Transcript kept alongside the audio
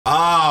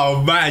Oh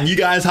man, you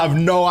guys have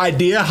no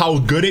idea how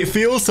good it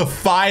feels to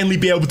finally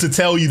be able to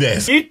tell you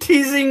this. You're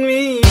teasing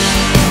me.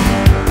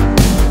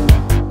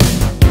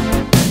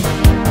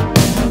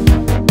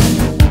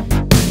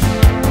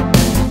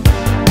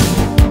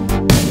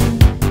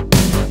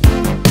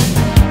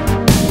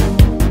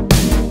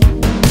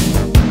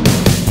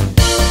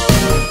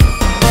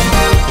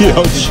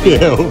 Yo,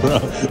 chill, bro.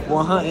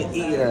 100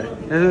 eater.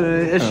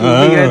 That shit,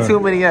 got too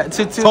many.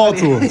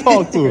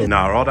 Talk to him.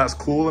 Nah, all that's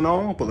cool and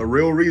all, but the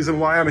real reason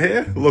why I'm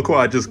here, look what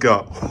I just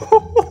got.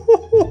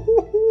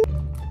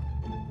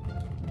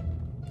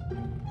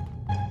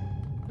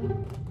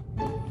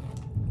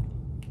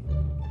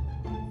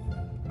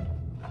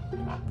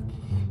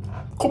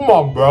 Come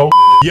on, bro.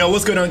 Yo,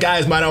 what's going on,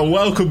 guys, man, and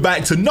welcome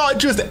back to not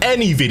just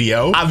any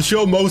video. I'm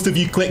sure most of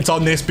you clicked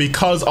on this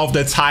because of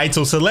the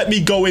title, so let me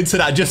go into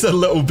that just a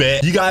little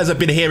bit. You guys have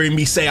been hearing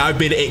me say I've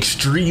been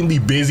extremely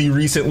busy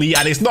recently,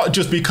 and it's not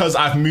just because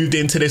I've moved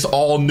into this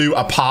all new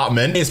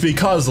apartment. It's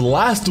because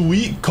last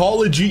week,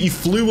 Call of Duty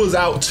flew us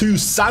out to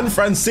San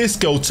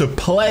Francisco to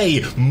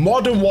play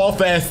Modern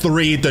Warfare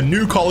 3, the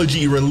new Call of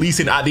Duty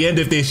releasing at the end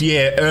of this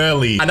year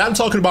early. And I'm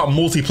talking about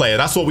multiplayer.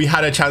 That's what we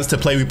had a chance to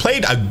play. We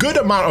played a good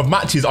amount of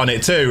matches on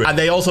it too, and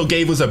they also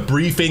gave us a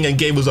briefing and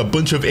gave us a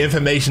bunch of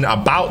information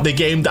about the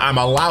game that I'm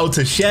allowed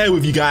to share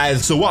with you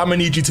guys. So what I'm gonna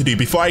need you to do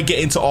before I get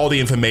into all the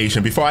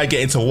information, before I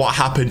get into what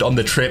happened on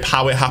the trip,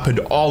 how it happened,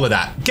 all of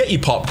that, get your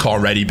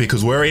popcorn ready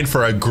because we're in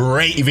for a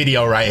great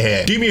video right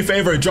here. Do me a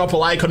favor and drop a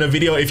like on the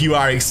video if you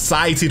are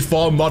excited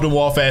for Modern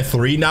Warfare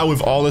 3 now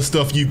with all the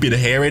stuff you've been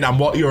hearing and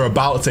what you're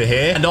about to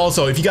hear. And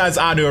also, if you guys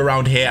are new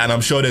around here, and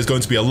I'm sure there's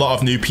going to be a lot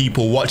of new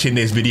people watching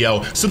this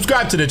video,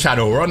 subscribe to the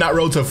channel. We're on that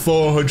road to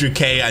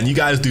 400k, and you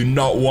guys do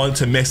not want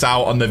to miss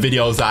out on the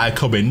videos that are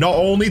coming, not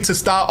only to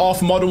start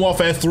off Modern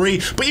Warfare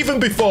 3, but even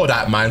before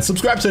that, man.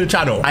 Subscribe to the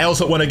channel. I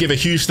also want to give a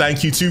huge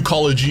thank you to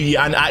Call of Duty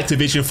and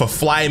Activision for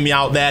flying me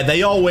out there.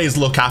 They always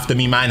look after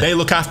me, man. They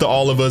look after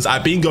all of us.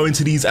 I've been going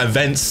to these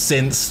events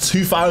since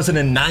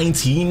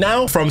 2019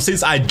 now,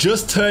 since I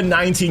just turned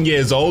 19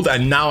 years old,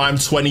 and now I'm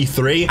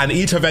 23, and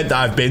each event that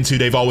I've been to,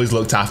 they've always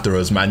looked after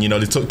us, man. You know,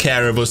 they took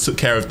care of us, took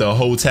care of the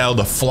hotel,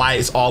 the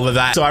flights, all of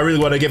that. So I really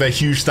want to give a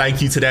huge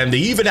thank you to them. They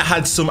even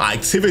had some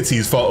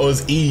activities for us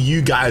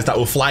EU guys that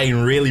were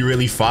flying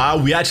really far.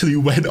 We actually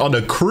went on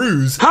a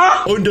cruise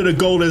under the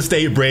Golden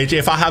State Bridge.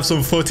 If I have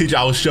some footage,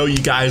 I'll show you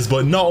guys.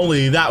 But not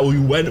only that, we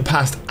went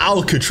past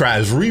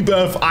Alcatraz,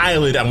 Rebirth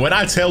Island, and when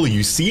I tell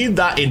you, seeing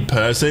that in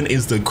person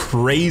is the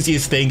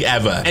craziest thing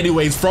ever.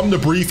 Anyways, from the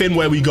briefing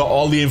where we got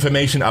all the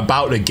information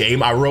about the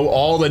game, I wrote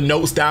all the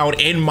notes down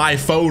in my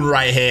phone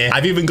right here.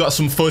 I've even got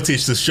some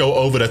footage to show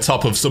over the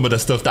top of some of the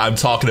stuff that I'm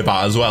talking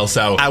about as well.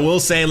 So I will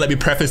say, let me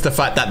preface the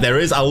fact that there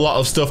is a lot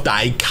of stuff that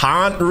I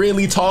can't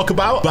really talk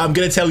about, but I'm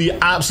gonna tell you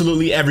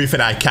absolutely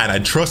everything I can,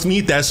 and trust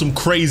me, there's some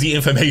crazy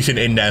information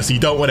in there, so you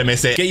don't want to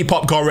miss it. Get your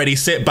popcorn ready,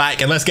 sit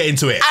back, and let's get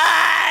into it.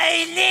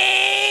 I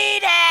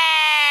need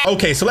it!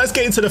 Okay, so let's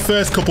get into the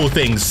first couple of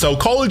things. So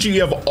Call of Duty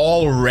have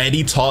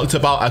already talked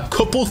about a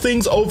couple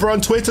things over on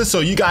Twitter,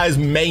 so you guys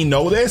may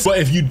know this, but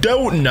if you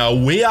don't know,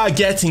 we are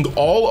getting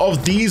all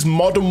of these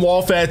Modern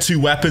Warfare 2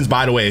 weapons.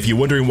 By the way, if you're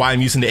wondering why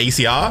I'm using the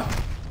ACR,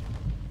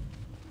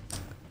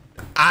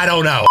 I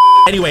don't know.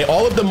 Anyway,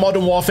 all of the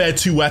Modern Warfare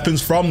 2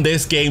 weapons from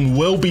this game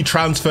will be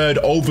transferred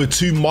over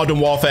to Modern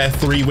Warfare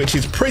 3, which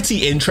is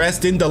pretty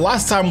interesting. The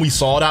last time we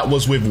saw that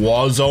was with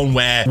Warzone,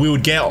 where we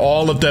would get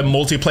all of the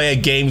multiplayer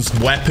games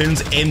weapons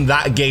in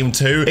that game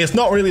too. It's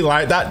not really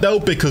like that though,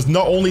 because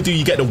not only do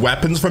you get the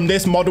weapons from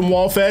this Modern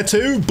Warfare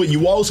 2, but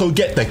you also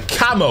get the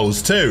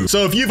camos too.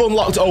 So if you've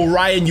unlocked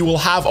Orion, you will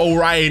have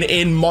Orion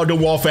in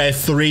Modern Warfare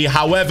 3.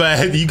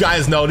 However, you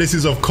guys know this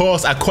is of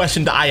course a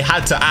question that I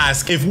had to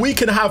ask. If we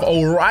can have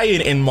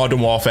Orion in Modern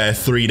Warfare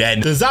 3,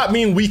 then does that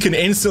mean we can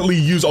instantly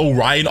use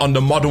Orion on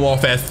the Modern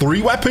Warfare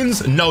 3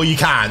 weapons? No, you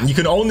can't. You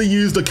can only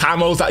use the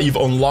camos that you've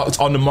unlocked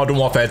on the Modern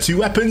Warfare 2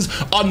 weapons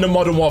on the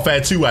Modern Warfare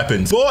 2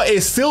 weapons. But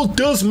it still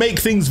does make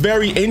things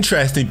very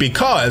interesting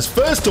because,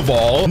 first of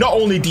all, not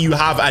only do you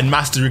have a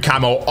mastery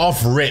camo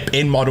off rip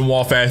in Modern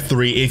Warfare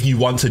 3 if you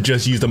want to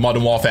just use the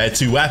Modern Warfare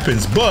 2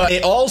 weapons, but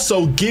it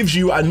also gives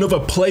you another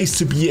place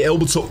to be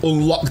able to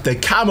unlock the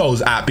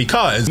camos at,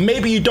 because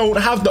maybe you don't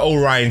have the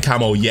Orion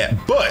camo yet,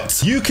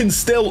 but you can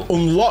still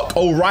unlock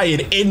Orion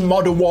in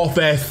Modern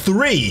Warfare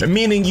 3,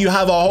 meaning you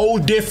have a whole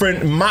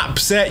different map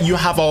set, you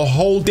have a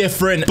whole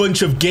different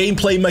bunch of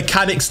gameplay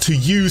mechanics to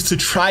use to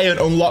try and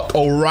unlock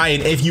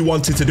Orion if you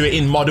wanted to do it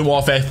in Modern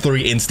Warfare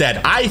 3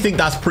 instead. I think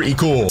that's pretty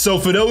cool. So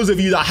for those of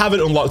you that haven't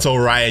unlocked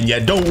Orion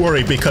yet, don't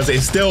worry, because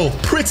it's still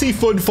pretty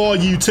fun for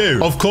you too.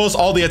 Of course,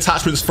 all the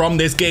attachments from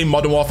this game,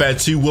 Modern Warfare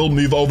 2, will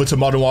move over to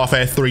Modern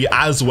Warfare 3,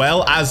 as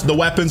well as the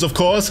weapons, of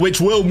course, which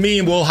will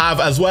mean we'll have,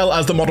 as well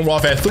as the Modern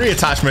Warfare 3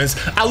 attachments,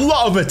 a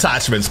lot of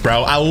attachments,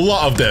 bro, a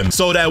lot of them.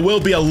 So there will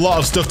be a lot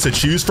of stuff to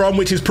choose from,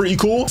 which is pretty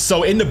cool.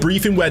 So in the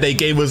briefing where they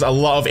gave us a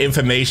lot of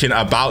information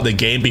about the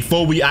game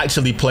before we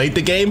actually played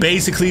the game,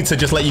 basically to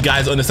just let you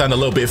guys understand a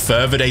little bit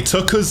further, they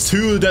took us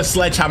to the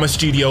Sledgehammer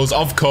Studios,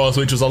 of course,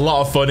 which was a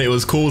lot of fun. It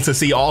was cool to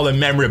see all the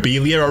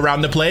memorabilia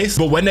around the place.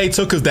 But when they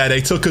took us there,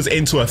 they took us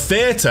into a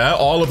theater.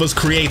 All of us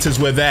creators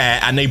were there,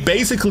 and they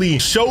basically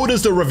showed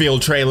us the reveal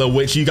trailer,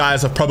 which you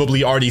guys have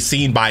probably already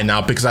seen by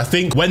now, because I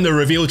think when the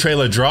reveal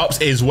trailer drops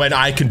is when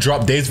I can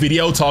drop this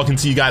video talking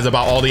to you guys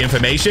about all the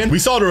information. We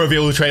saw the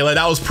reveal trailer.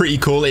 That was pretty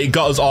cool. It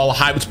got us all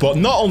hyped. But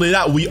not only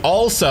that, we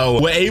also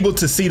were able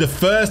to see the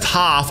first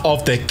half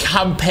of the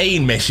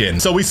campaign mission.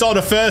 So we saw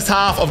the first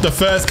half of the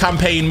first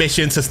campaign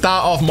mission to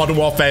start off Modern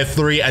Warfare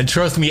 3, and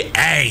trust me,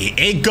 hey,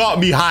 it got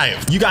me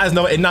hyped. You guys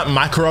know in that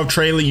Makarov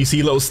trailer, you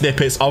see little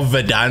snippets of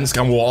Verdansk,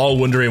 and we're all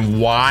wondering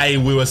why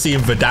we were seeing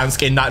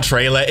Verdansk in that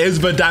trailer. Is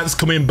Verdansk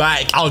coming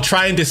back? I'll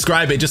try and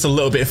describe it just a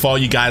little bit for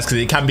you guys because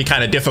it can be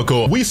kind of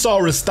difficult. We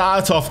saw us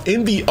start off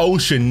in the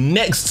ocean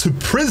next to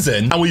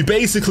prison, and we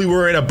basically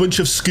were in a bunch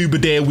of scuba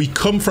gear. We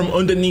come from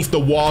underneath the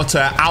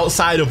water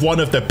outside of one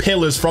of the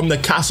pillars from the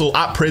castle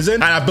at prison,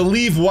 and I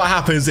believe what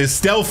happens is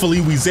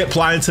stealthily we zip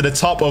line to the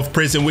top of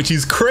prison, which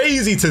is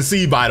crazy to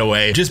see, by the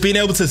way. Just being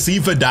able to see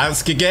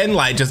Verdansk again,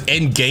 like just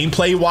in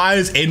gameplay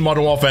wise in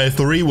Modern Warfare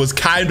 3 was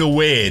kind of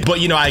weird. But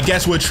you know, I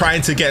guess we're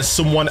trying to get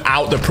someone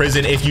out the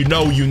prison. If you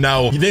know, you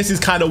know. This is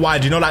kind of why,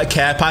 do you know that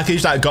care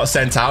package that got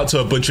sent out to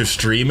a bunch of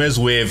streamers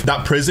with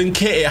that prison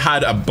kit? It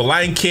had a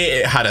blanket,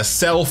 it had a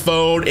cell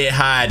phone, it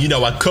had, you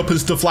know, a cup and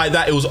stuff like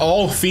that. It was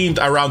all themed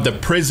around the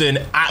prison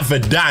at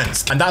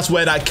Verdansk, and that's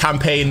where that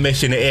campaign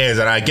mission is.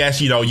 And I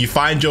guess, you know, you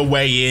find your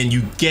way in,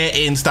 you get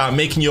in, start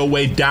making your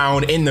way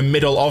down in the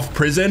middle of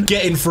prison,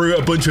 getting through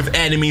a bunch of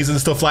enemies and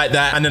stuff like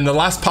that. And then the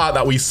last part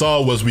that we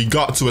saw was we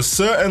got to a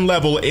certain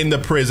level in the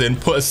prison,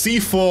 put a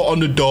C4 on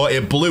the door,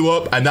 it blew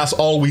up, and that's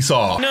all we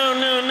saw. No.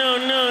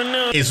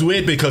 It's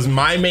weird because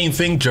my main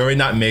thing during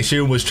that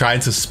mission was trying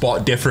to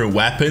spot different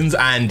weapons,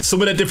 and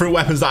some of the different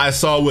weapons that I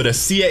saw were the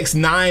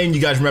CX-9, you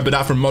guys remember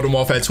that from Modern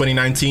Warfare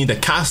 2019, the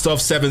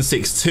Kastov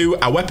 762,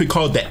 a weapon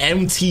called the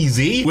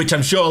MTZ, which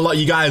I'm sure a lot of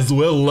you guys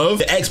will love,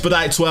 the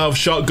Expedite 12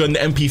 shotgun, the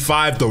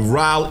MP5, the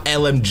RAL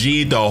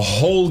LMG, the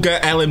Holger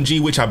LMG,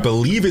 which I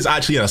believe is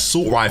actually an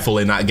assault rifle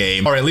in that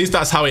game, or at least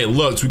that's how it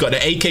looks. We got the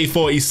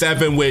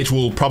AK-47, which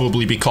will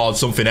probably be called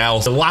something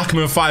else, the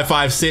Lachmann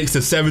 5.56,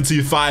 the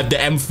 725, the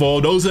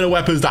M4. Those are the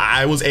weapons that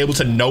I was able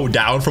to note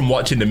down from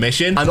watching the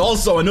mission. And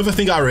also another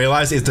thing I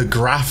realized is the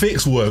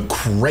graphics were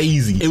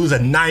crazy. It was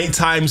a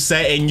nighttime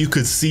setting. You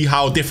could see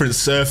how different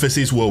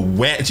surfaces were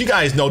wet. You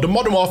guys know the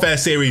Modern Warfare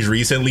series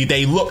recently,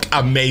 they look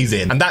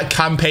amazing, and that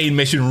campaign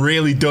mission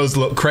really does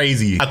look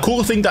crazy. A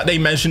cool thing that they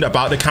mentioned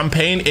about the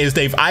campaign is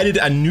they've added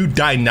a new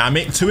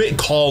dynamic to it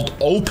called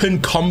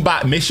open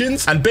combat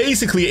missions, and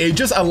basically it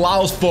just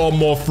allows for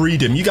more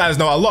freedom. You guys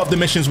know a lot of the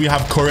missions we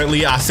have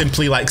currently are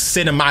simply like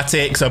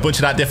cinematics, a bunch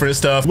of that different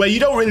stuff where you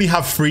don't really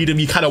have freedom.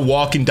 You're kind of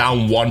walking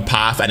down one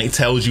path and it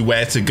tells you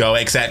where to go,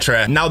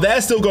 etc. Now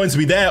they're still going to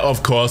be there,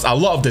 of course, a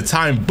lot of the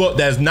time, but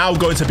there's now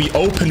going to be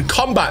open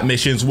combat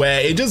missions where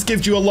it just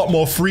gives you a lot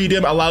more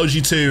freedom, allows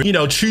you to, you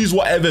know, choose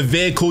whatever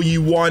vehicle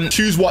you want,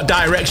 choose what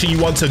direction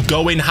you want to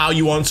go in, how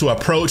you want to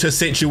approach a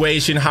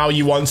situation, how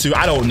you want to,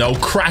 I don't know,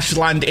 crash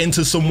land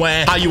into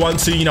somewhere, how you want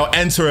to, you know,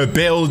 enter a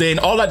building,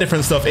 all that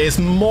different stuff. It's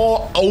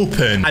more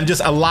open and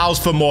just allows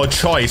for more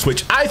choice,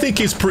 which I think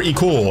is pretty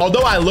cool.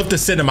 Although I love the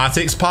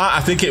cinematics part,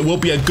 I think it will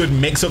be a good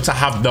mix up to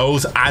have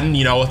those and,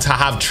 you know, to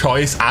have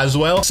choice as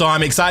well. So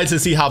I'm excited to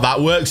see how that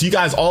works. You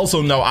guys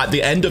also know at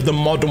the end of the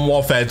Modern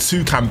Warfare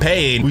 2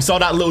 campaign, we saw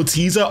that little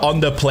teaser on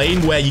the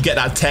plane where you get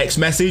that text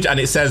message and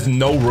it says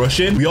no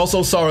Russian. We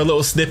also saw a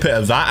little snippet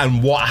of that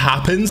and what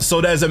happens.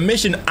 So there's a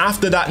mission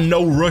after that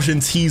no Russian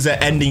teaser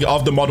ending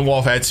of the Modern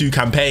Warfare 2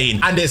 campaign,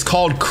 and it's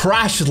called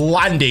Crash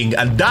Landing,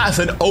 and that's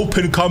an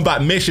open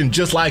combat mission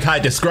just like I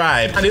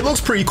described, and it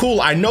looks pretty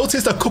cool. I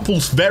noticed a couple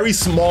very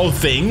small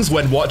things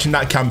when watching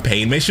that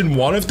campaign mission.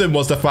 One of them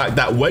was the fact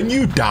that when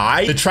you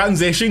die, the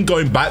transition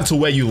going back to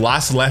where you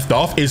last left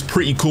off is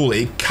pretty cool.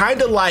 It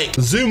kind of like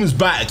zooms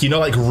back, you know,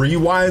 like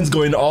rewinds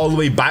going all the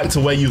way back to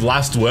where you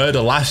last were,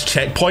 the last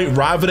checkpoint,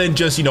 rather than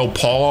just, you know,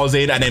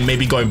 pausing and then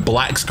maybe going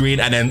black screen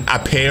and then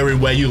appearing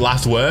where you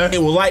last were. It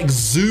will like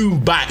zoom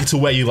back to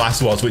where you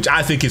last was, which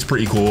I think is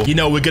pretty cool. You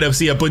know, we're gonna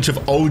see a bunch of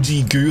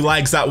OG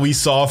gulags that we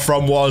saw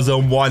from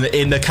Warzone 1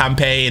 in the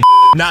campaign.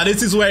 Now,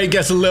 this is where it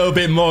gets a little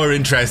bit more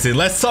interesting.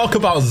 Let's talk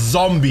about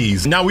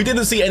zombies. Now, we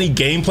didn't see any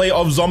gameplay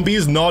of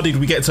zombies, nor did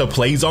we get to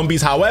play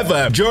zombies.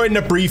 However, during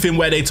the briefing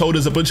where they told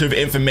us a bunch of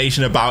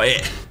information about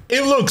it,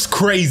 It looks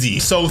crazy.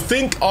 So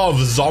think of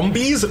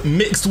zombies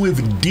mixed with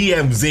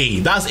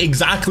DMZ. That's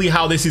exactly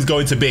how this is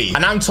going to be.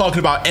 And I'm talking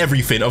about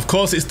everything. Of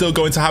course, it's still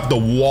going to have the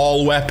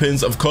wall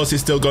weapons. Of course,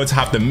 it's still going to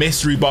have the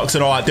mystery box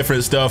and all that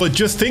different stuff. But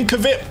just think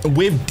of it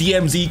with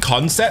DMZ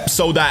concept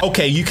so that,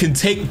 okay, you can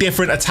take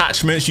different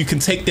attachments, you can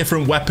take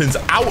different weapons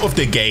out of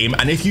the game.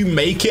 And if you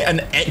make it an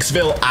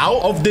exfil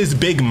out of this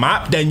big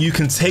map, then you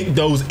can take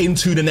those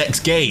into the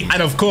next game.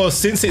 And of course,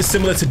 since it's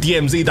similar to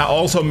DMZ, that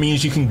also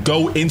means you can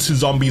go into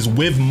zombies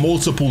with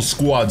multiple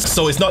squads.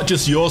 So it's not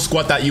just your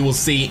squad that you will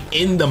see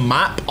in the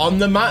map, on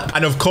the map.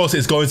 And of course,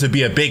 it's going to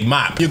be a big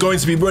map. You're going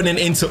to be running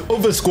into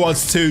other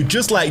squads too,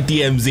 just like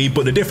DMZ.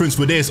 But the difference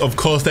with this, of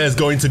course, there's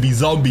going to be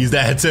zombies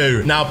there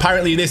too. Now,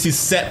 apparently this is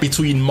set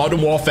between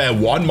Modern Warfare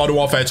 1, Modern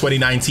Warfare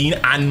 2019,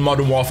 and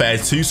Modern Warfare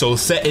 2. So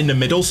set in the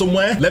middle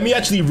somewhere. Let me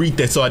actually read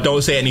this so I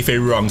don't say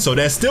anything wrong. So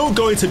there's still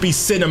going to be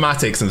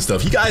cinematics and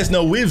stuff. You guys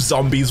know with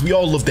zombies, we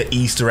all love the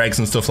Easter eggs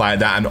and stuff like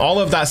that. And all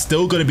of that's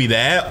still going to be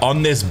there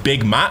on this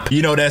big map.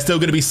 You know, there's still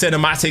going to be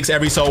cinematics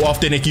every so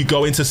often if you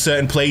go into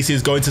certain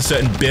places, go into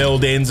certain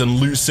buildings and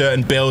loot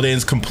certain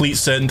buildings, complete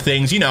certain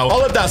things, you know,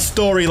 all of that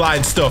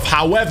storyline stuff.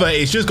 However,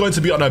 it's just going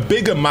to be on a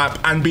bigger map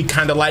and be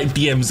kind of like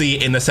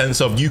DMZ in the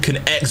sense of you can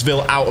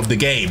exfil out of the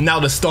game. Now,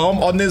 the storm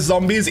on this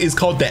zombies is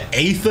called the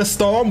Aether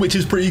Storm, which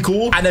is pretty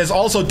cool. And there's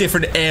also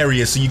different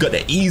areas. So you got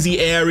the easy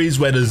areas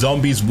where the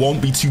zombies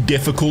won't be too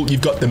difficult. You've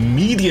got the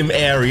medium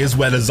areas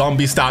where the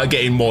zombies start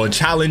getting more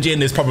challenging.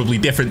 There's probably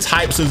different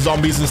types of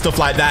zombies and stuff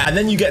like that. And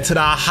then you get to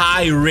the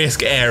high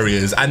risk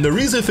areas. And the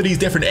reason for these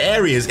different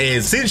areas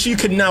is since you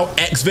can now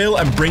exfil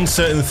and bring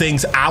certain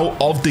things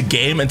out of the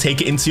game and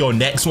take it into your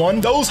next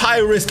one, those high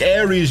risk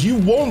areas you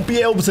won't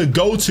be able to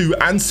go to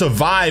and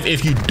survive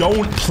if you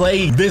don't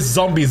play this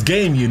zombies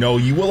game. You know,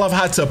 you will have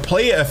had to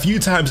play it a few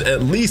times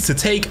at least to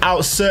take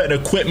out certain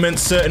equipment,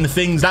 certain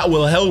things that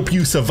will help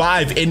you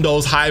survive in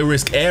those high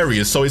risk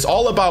areas. So it's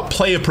all about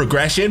player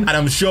progression, and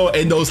I'm sure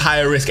in those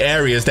higher risk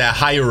areas there are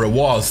higher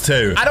rewards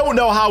too. I don't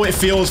know how it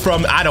feels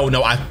from, I don't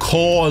know, a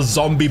core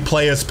zombie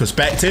player's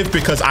perspective,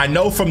 because I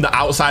know from the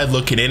outside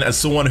looking in, as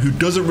someone who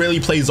doesn't really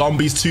play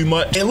zombies too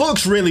much, it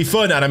looks really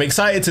fun and I'm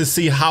excited to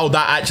see how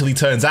that actually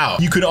turns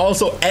out. You can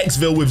also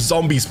exfil with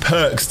zombies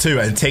perks too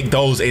and take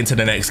those into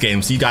the next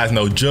game. So you guys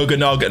know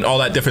Juggernog and all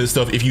that different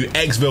stuff. If you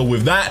exfil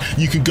with that,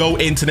 you can go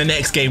into the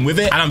next game with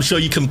it, and I'm sure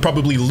you can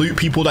probably loot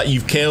people that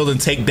you've killed and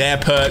take their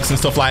perks and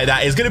stuff like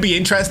that. It's going to be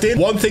interesting.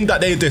 One thing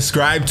that they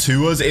described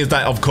to us is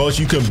that, of course,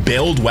 you can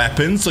build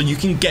weapons, so you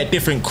can get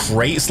different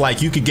crates.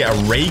 Like you could get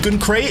a ray gun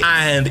crate,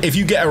 and if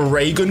you get a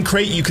ray gun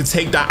crate, you could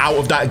take that out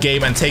of that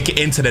game and take it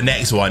into the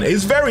next one.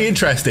 It's very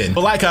interesting.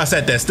 But like I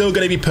said, there's still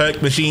going to be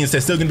perk machines,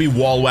 there's still going to be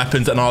wall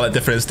weapons and all that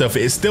different stuff.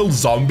 It's still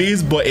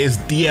zombies, but it's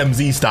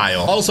DMZ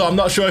style. Also, I'm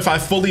not sure if I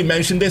fully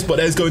mentioned this, but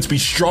there's going to be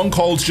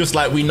strongholds just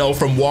like we know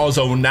from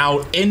Warzone now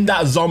in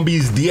that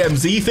zombies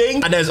DMZ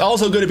thing. And there's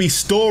also going to be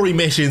story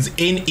missions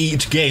in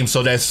each game.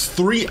 So there's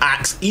 3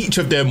 acts. Each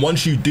of them,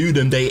 once you do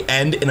them, they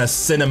end in a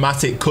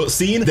cinematic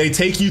cutscene. They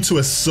take you to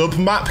a sub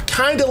map,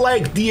 kind of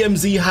like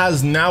DMZ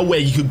has now, where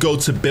you could go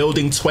to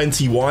building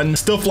 21,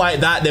 stuff like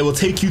that. They will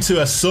take you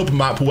to a sub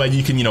map where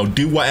you can, you know,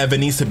 do whatever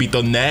needs to be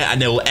done there,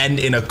 and it will end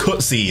in a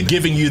cutscene,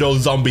 giving you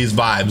those zombies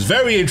vibes.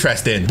 Very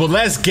interesting. But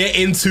let's get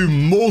into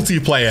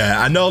multiplayer.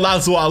 I know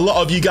that's what a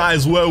lot of you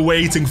guys were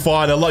waiting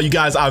for, and a lot of you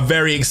guys are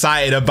very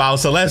excited about.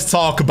 So let's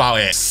talk about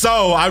it.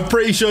 So I'm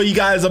pretty sure you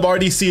guys have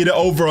already seen it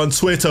over on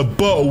Twitter,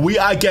 but we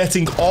are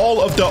getting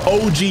all of the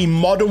OG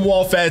Modern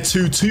Warfare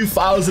 2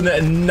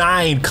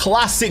 2009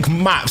 classic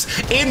maps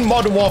in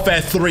Modern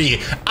Warfare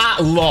 3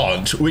 at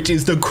launch, which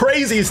is the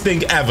craziest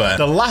thing ever.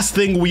 The last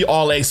thing we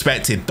all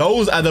expected.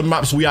 Those are the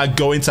maps we are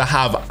going to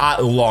have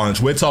at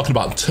launch. We're talking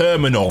about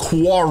Terminal,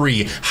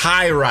 Quarry,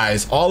 High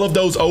Rise. All of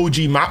those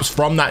OG maps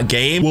from that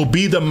game will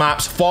be the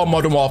maps for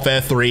Modern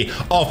Warfare 3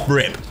 off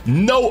rip.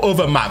 No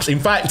other maps. In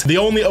fact, the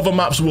only other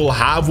maps we'll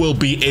have will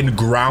be in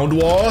Ground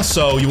War.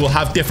 So you will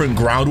have different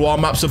Ground War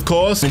maps, of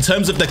course. In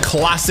terms of the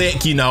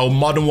classic, you know,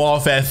 Modern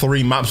Warfare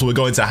 3 maps we're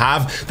going to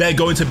have, they're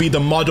going to be the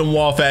Modern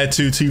Warfare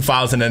 2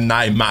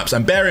 2009 maps.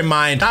 And bear in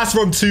mind, that's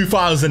from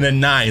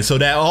 2009. So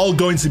they're all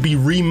going to be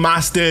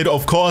remastered.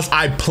 Of course,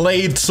 I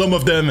played some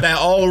of them. They're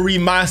all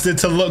remastered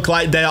to look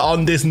like they're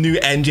on this new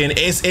engine.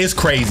 It's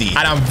crazy.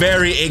 And I'm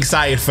very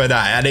excited for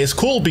that. And it's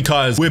cool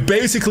because we're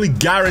basically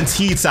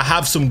guaranteed to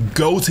have some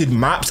goated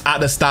maps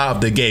at the start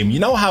of the game. You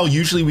know how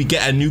usually we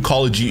get a new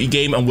Call of Duty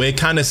game and we're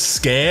kind of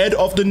scared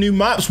of the new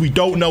maps? We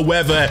don't know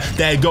whether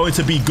they're going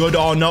to be good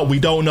or not. We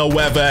don't know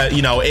whether,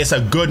 you know, it's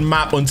a good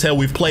map until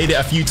we've played it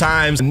a few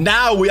times.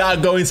 Now we are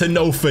going to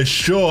know for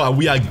sure, and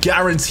we are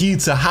guaranteed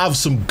to have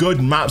some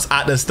good maps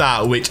at the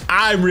start, which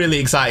I'm really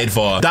excited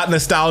for. That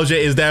nostalgia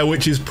is there,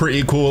 which is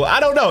pretty cool. I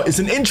don't know, it's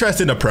an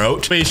interesting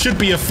approach, but it should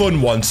be a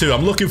fun one too.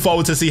 I'm looking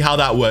forward to see how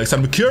that works.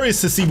 I'm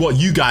curious to see what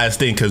you guys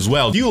think as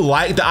well. Do you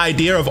like the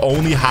idea of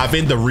only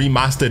having the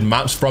remastered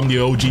maps from the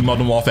OG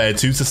Modern Warfare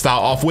 2 to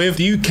start off with?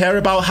 Do you care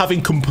about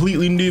having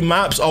completely new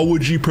maps, or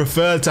would you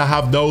prefer to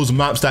have those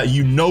maps that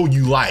you know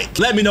you like?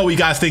 Let me know what you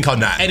guys think on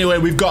that. Anyway,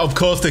 we've got, of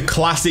course, the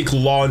classic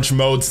launch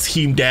mode there's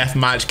team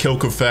deathmatch, kill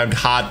confirmed,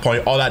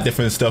 hardpoint, all that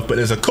different stuff, but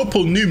there's a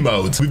couple new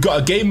modes. We've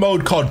got a game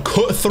mode called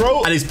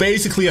Cutthroat, and it's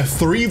basically a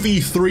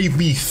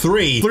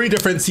 3v3v3, 3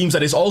 different teams,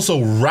 that is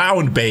also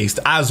round based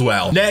as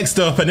well. Next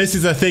up, and this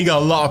is a thing a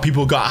lot of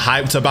people got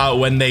hyped about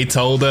when they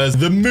told us,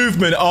 the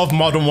movement of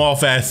Modern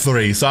Warfare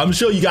 3. So I'm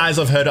sure you guys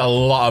have heard a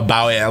lot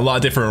about it, a lot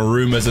of different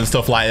rumors and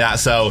stuff like that.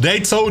 So they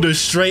told us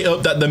straight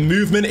up that the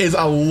movement is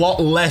a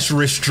lot less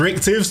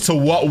restrictive to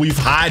what we've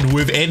had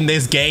within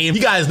this game.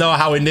 You guys know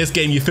how in this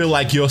game you feel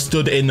like you're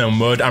stood in the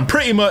mud, and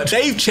pretty much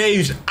they've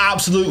changed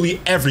absolutely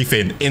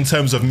everything in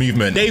terms of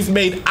movement. They've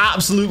made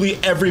absolutely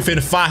everything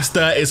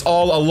faster. It's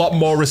all a lot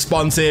more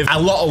responsive, a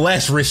lot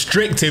less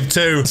restrictive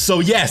too. So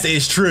yes,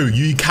 it's true,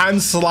 you can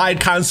slide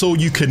cancel,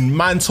 you can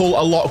mantle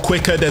a lot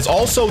quicker. There's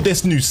also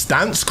this new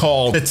stance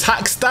called the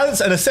tack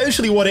stance, and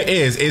essentially what it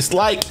is, it's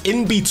like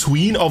in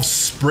between of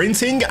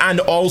sprinting and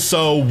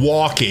also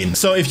walking.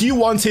 So if you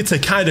wanted to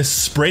kind of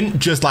sprint,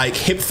 just like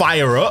hip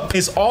fire up,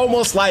 it's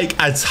almost like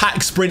a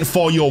tack sprint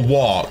for your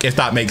walk, if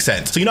that makes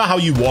sense. So you know how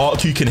you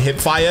walk, you can hip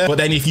fire, but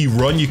then if you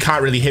run, you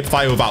can't really hip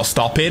fire without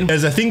stopping.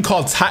 There's a thing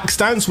called tack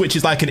stance, which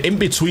is like an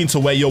in-between to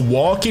where you're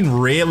walking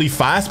really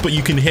fast, but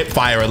you can hip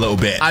fire a little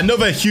bit.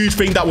 Another huge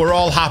thing that we're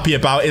all happy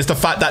about is the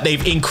fact that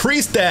they've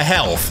increased their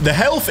health. The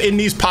health in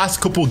these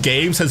past couple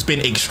games has been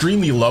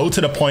extremely low,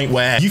 to the point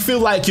where you feel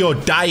like you're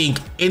dying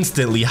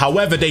instantly.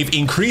 However, they've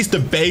increased the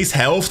base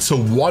health to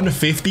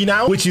 150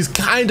 now, which is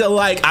kind of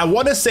like, I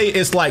want to say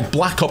it's like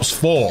Black Ops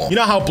 4. You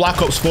know how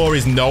Black Ops 4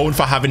 is known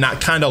for having that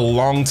kind of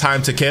long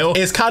time to kill?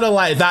 It's kind of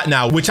like that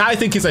now, which I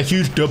think is a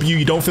huge W.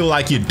 You don't feel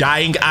like you're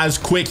dying as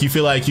quick. You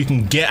feel like you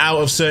can get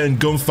out of certain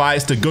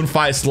gunfights. The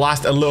gunfights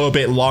last a little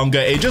bit longer.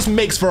 It just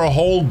makes for a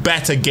whole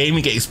better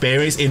gaming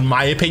experience, in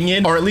my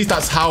opinion, or at least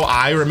that's how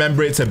I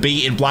remember it to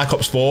be in Black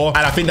Ops 4,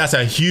 and I think that's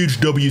a huge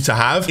W to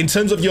have. In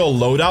terms of your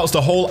loadouts,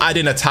 the whole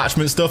add-in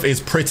attachment stuff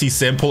is pretty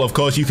simple. Of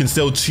course, you can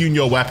still tune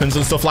your weapons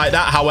and stuff like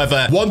that.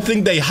 However, one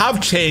thing they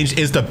have changed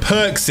is the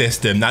perk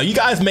system. Now, you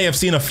guys may have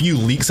seen a few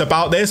leaks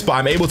about this, but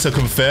I'm able to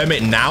confirm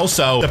it now.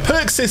 So the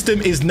perk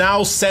system is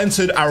now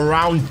centered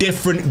around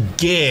different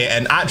gear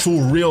and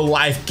actual real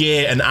life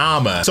gear and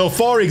armor. So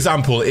for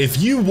example,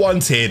 if you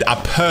wanted a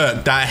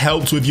perk that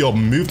helped with your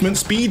movement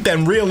speed,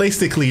 then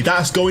realistically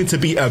that's going to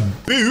be a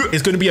boot.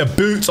 It's going to be a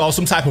boot or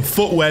some type of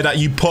footwear that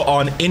you put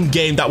on in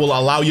game that will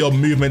allow your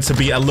movement to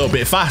be a little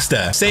bit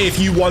faster. Say if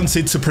you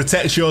wanted to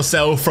protect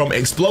yourself from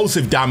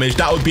explosive damage,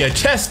 that would be a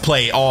chest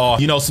plate, or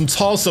you know, some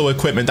torso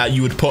equipment that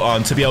you would put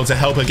on to be able to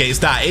help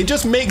against that. It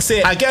just makes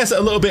it, I guess, a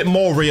little bit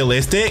more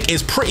realistic.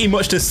 It's pretty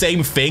much the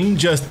same thing,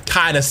 just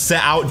kind of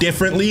set out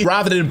differently.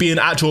 Rather than being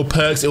actual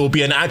perks, it will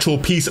be an actual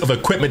piece of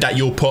equipment that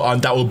you'll put on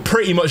that will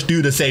pretty much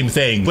do the same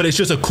thing, but it's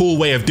just a cool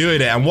way of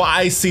doing it. And what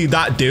I see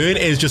that doing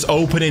is just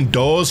opening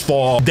doors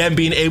for them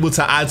being able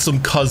to add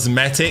some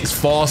cosmetics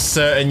for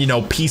certain, you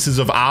know, pieces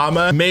of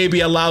armor. Maybe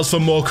allows for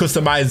more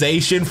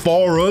customization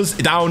for us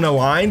down the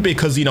line,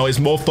 because you know, it's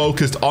more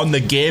focused on the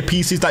gear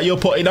pieces that you're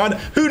putting on.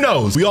 Who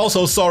knows? We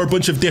also saw a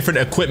bunch of different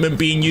equipment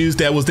being used.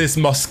 There was this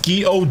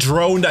mosquito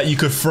drone that you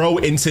could throw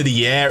into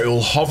the air. It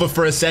will hover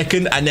for a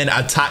second and then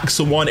attack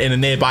someone in a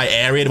nearby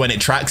area when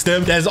it tracks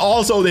them. There's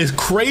also this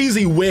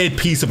crazy weird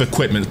piece of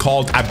equipment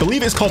called, I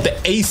believe it's called the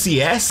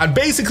ACS, and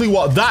basically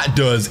what that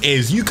does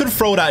is you could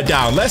throw that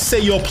down. Let's say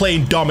you're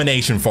playing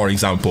domination, for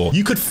example.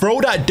 You could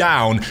throw that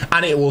down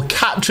and it will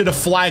capture the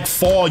flag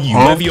for you,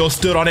 whether you're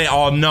stood on it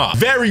or not.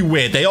 Very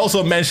weird. They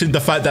also mentioned the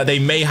fact that they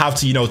may have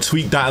to, you know,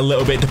 tweak that a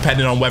little bit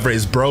depending on whether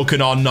it's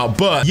broken or not.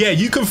 But yeah,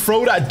 you can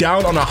throw that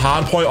down on a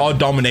hard point or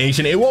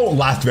domination. It won't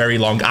last very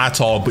long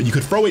at all, but you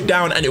could throw it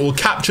down and it will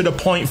capture the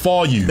point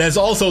for you. There's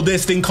also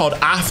this thing called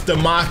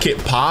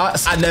aftermarket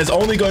parts, and there's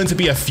only going to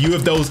be a few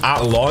of those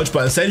at launch,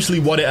 but essentially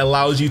what it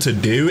allows you to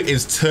do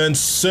is turn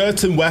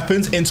certain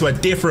weapons into a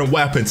different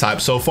weapon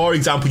type. So for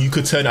example, you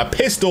could turn a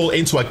pistol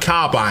into a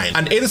carbine,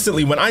 and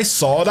instantly when I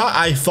saw that,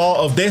 I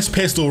thought of this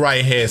pistol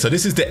right here. So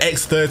this is the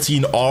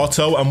X13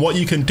 Auto, and what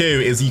you can do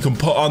is you can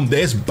put on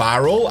this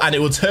barrel and it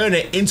will turn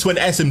it into an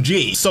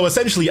SMG. So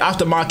essentially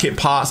aftermarket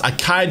parts are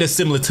kind of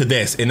similar to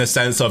this in the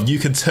sense of you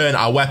can turn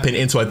a weapon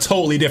into a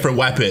totally different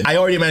weapon. I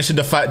already mentioned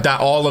the fact that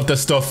all of the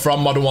stuff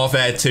from Modern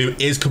Warfare 2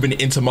 is coming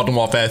into Modern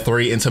Warfare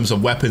 3 in terms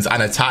of weapons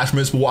and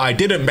attachments, but what I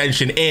didn't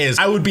mention is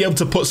I would be able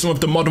to put some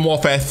of the Modern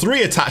Warfare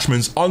 3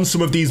 attachments on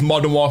some of these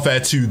Modern Warfare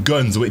 2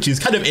 guns, which is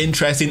kind of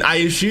interesting. I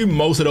assume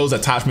most of those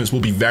attachments will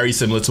be very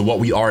similar to what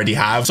we already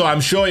have, so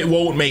I'm sure it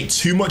won't make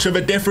too much of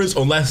a difference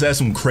unless there's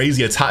some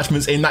crazy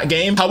attachments in that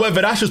game.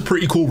 However, that's just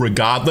pretty cool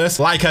regardless.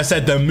 Like I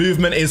said, the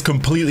movement is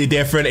completely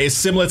different. It's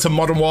similar to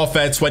Modern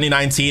Warfare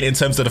 2019 in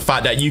terms of the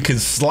fact that you can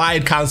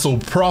slide cancel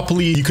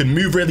properly, you can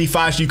move really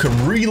fast, you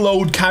can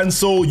reload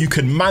cancel, you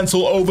can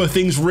mantle over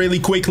things really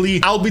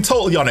quickly. I'll be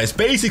totally honest,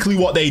 basically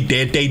what they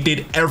did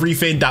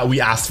everything that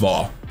we asked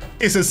for.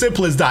 It's as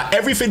simple as that.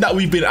 Everything that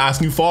we've been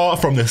asking for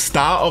from the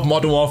start of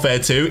Modern Warfare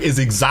 2 is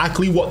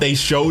exactly what they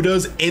showed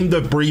us in the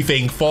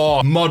briefing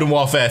for Modern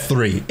Warfare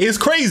 3. It's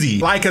crazy.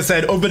 Like I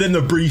said, other than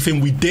the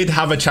briefing, we did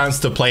have a chance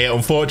to play it.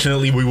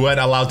 Unfortunately, we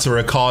weren't allowed to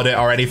record it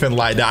or anything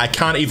like that. I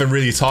can't even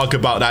really talk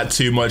about that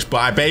too much,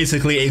 but I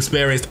basically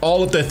experienced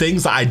all of the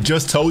things that I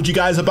just told you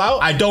guys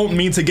about. I don't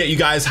mean to get you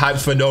guys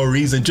hyped for no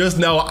reason. Just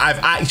know I've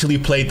actually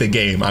played the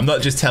game. I'm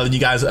not just telling you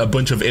guys a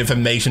bunch of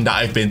information that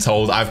I've been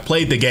told. I've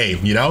played the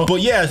game, you know?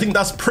 But yeah, I think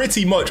that's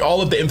pretty much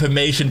all of the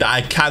information that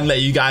I can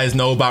let you guys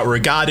know about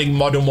regarding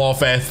Modern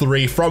Warfare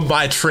 3 from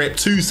my trip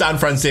to San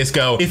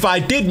Francisco. If I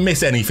did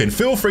miss anything,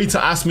 feel free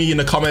to ask me in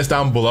the comments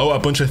down below a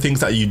bunch of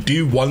things that you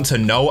do want to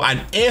know,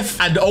 and if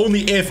and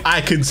only if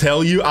I can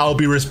tell you, I'll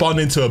be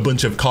responding to a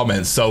bunch of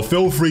comments, so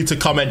feel free to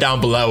comment down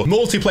below.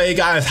 Multiplayer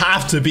guys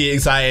have to be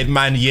excited,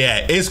 man.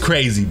 Yeah, it's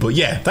crazy. But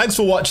yeah, thanks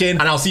for watching,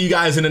 and I'll see you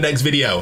guys in the next video.